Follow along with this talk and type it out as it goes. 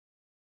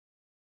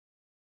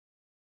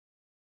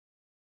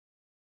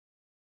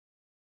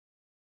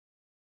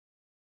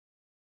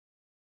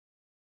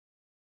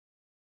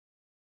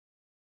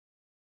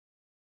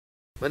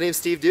My name's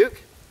Steve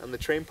Duke. I'm the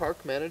train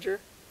park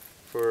manager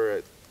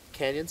for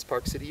Canyons,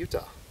 Park City,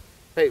 Utah.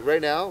 Hey, right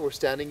now we're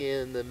standing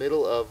in the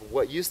middle of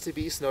what used to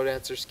be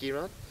Snowdancer Ski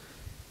Run.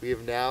 We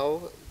have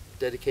now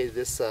dedicated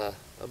this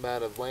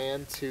amount of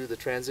land to the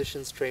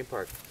Transitions Train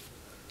Park.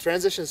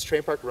 Transitions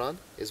Train Park Run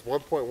is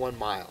 1.1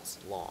 miles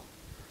long.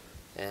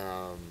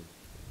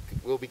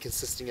 We'll be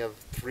consisting of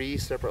 3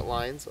 separate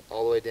lines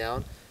all the way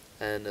down,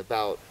 and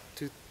about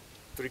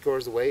 3/4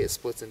 of the way it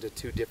splits into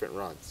 2 different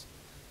runs.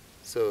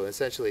 So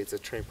essentially it's a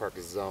train park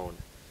zone,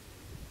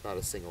 not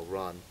a single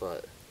run,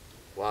 but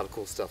a lot of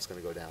cool stuff's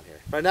going to go down here.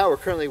 Right now we're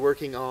currently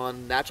working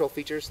on natural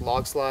features,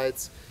 log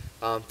slides,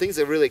 things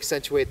that really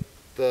accentuate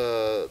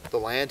the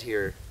land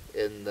here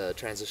in the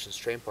Transitions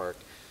Train Park.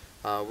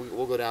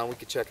 We'll go down, we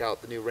can check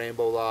out the new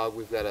rainbow log.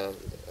 We've got a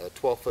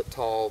 12-foot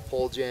tall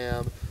pole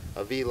jam,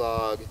 a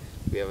V-log,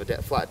 we have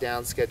a flat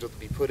down scheduled to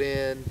be put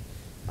in,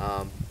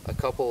 a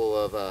couple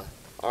of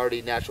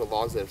already natural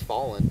logs that have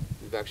fallen.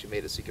 We've actually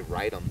made it so you can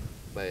ride them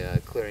by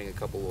clearing a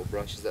couple little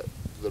brushes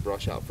the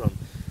brush out from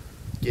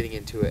getting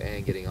into it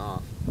and getting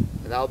off.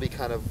 And that'll be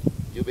kind of,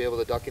 you'll be able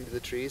to duck into the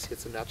trees,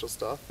 hit some natural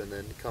stuff, and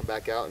then come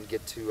back out and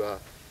get to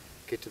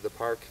the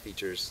park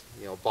features.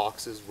 You know,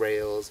 boxes,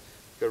 rails.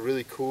 We've got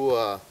really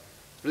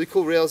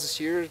cool rails this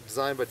year,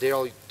 designed by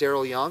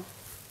Daryl Young,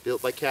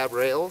 built by Cab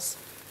Rails.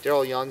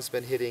 Daryl Young's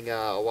been hitting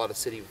a lot of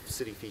city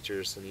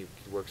features, and he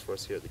works for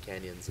us here at the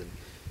Canyons, and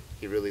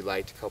he really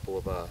liked a couple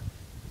of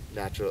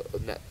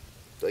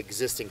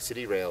existing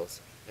city rails,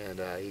 and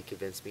he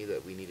convinced me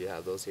that we need to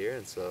have those here,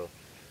 and so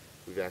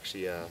we've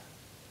actually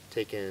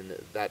taken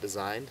that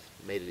design,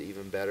 made it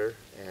even better,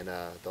 and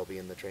they'll be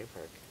in the train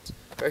park.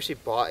 I actually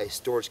bought a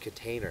storage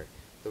container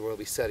that we'll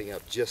be setting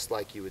up just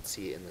like you would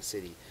see it in the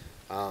city.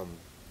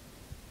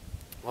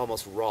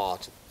 Almost raw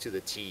to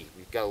the T.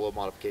 We've got a little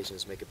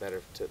modifications to make it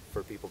better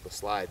for people to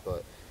slide,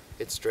 but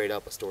it's straight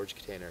up a storage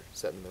container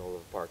set in the middle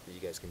of the park that you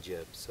guys can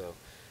jib. So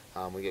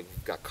we've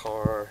got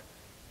car,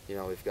 you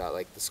know, we've got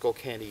like the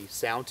Skullcandy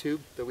sound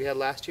tube that we had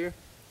last year.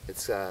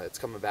 It's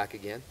coming back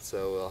again,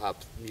 so we'll have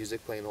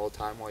music playing the whole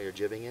time while you're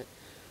jibbing it.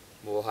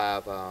 We'll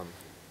have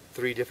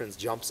 3 different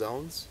jump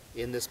zones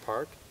in this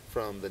park,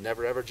 from the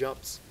never ever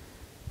jumps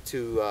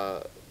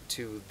to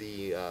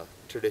the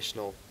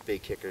traditional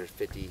big kickers,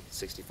 50,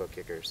 60-foot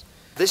kickers.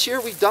 This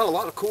year we've done a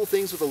lot of cool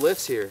things with the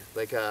lifts here.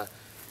 Like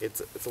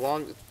it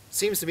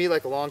seems to me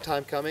like a long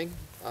time coming.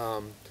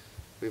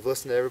 We've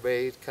listened to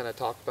everybody kind of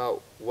talk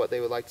about what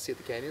they would like to see at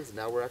the Canyons, and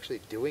now we're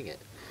actually doing it.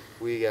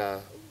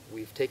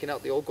 We've taken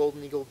out the old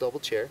Golden Eagle double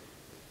chair,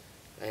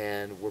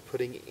 and we're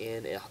putting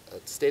in a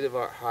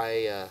state-of-the-art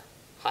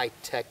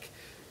high-tech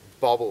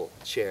bubble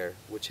chair,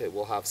 which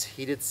will have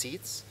heated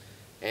seats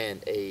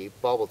and a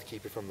bubble to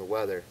keep you from the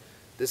weather.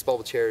 This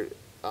bubble chair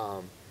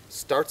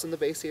starts in the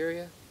base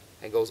area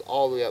and goes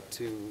all the way up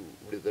to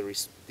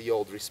the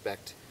old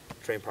Respect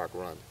Train Park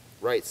Run,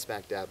 right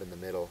smack dab in the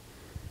middle.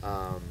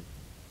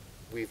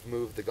 We've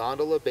moved the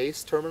gondola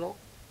base terminal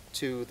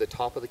to the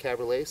top of the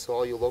cabriolet, so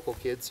all you local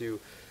kids who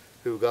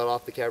got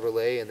off the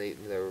cabriolet and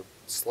they're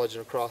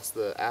sludging across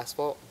the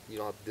asphalt, you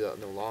don't have to do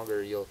that no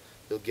longer. You'll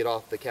get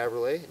off the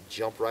cabriolet and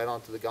jump right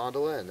onto the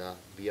gondola and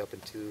be up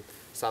into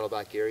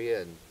Saddleback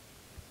area in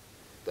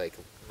like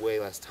way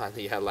less time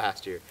than you had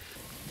last year.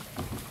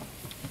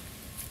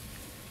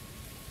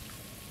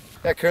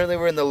 Yeah, currently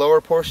we're in the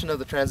lower portion of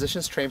the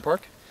Transitions Train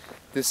Park.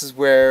 This is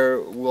where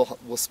we'll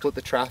split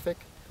the traffic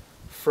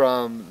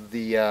from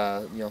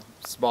the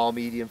small,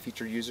 medium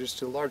feature users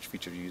to the large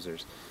feature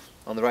users.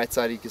 On the right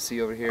side, you can see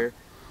over here,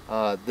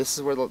 this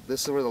is where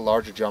the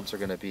larger jumps are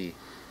going to be,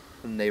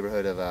 in the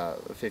neighborhood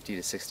of 50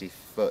 to 60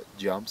 foot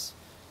jumps,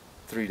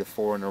 3 to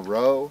 4 in a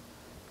row,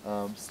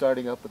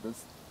 starting up at the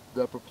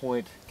upper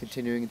point,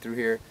 continuing through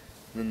here.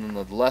 And then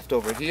on the left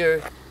over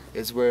here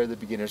is where the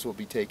beginners will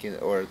be taking,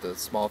 or the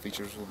small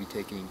features will be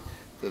taking,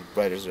 the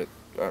riders that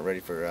aren't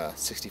ready for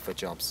 60-foot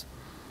jumps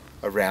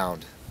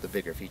around the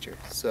bigger feature.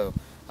 So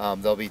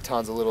there'll be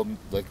tons of little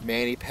like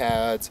mani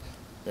pads,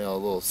 you know,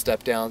 little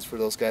step downs for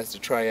those guys to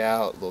try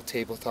out, little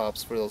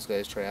tabletops for those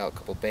guys to try out, a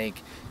couple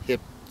bank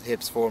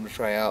hips for them to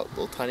try out,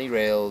 little tiny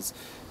rails,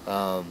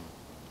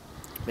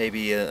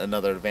 maybe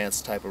another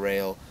advanced type of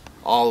rail,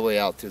 all the way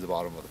out through the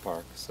bottom of the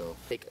park. So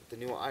take the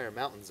new Iron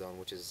Mountain Zone,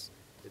 which is,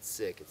 it's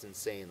sick, it's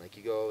insane. Like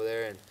you go over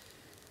there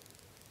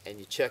and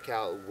you check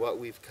out what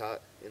we've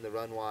cut in the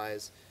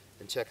runwise,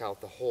 and check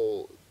out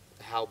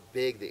how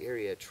big the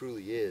area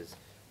truly is.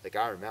 Like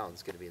Iron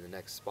Mountain's going to be in the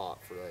next spot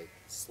for like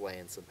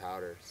slaying some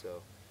powder.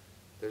 So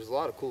there's a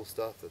lot of cool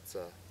stuff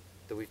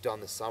that we've done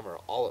this summer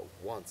all at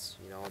once,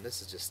 you know, and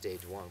this is just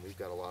stage 1. We've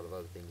got a lot of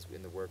other things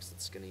in the works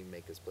that's going to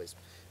make this place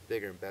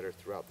bigger and better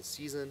throughout the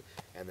season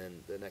and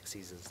then the next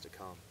seasons to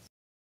come.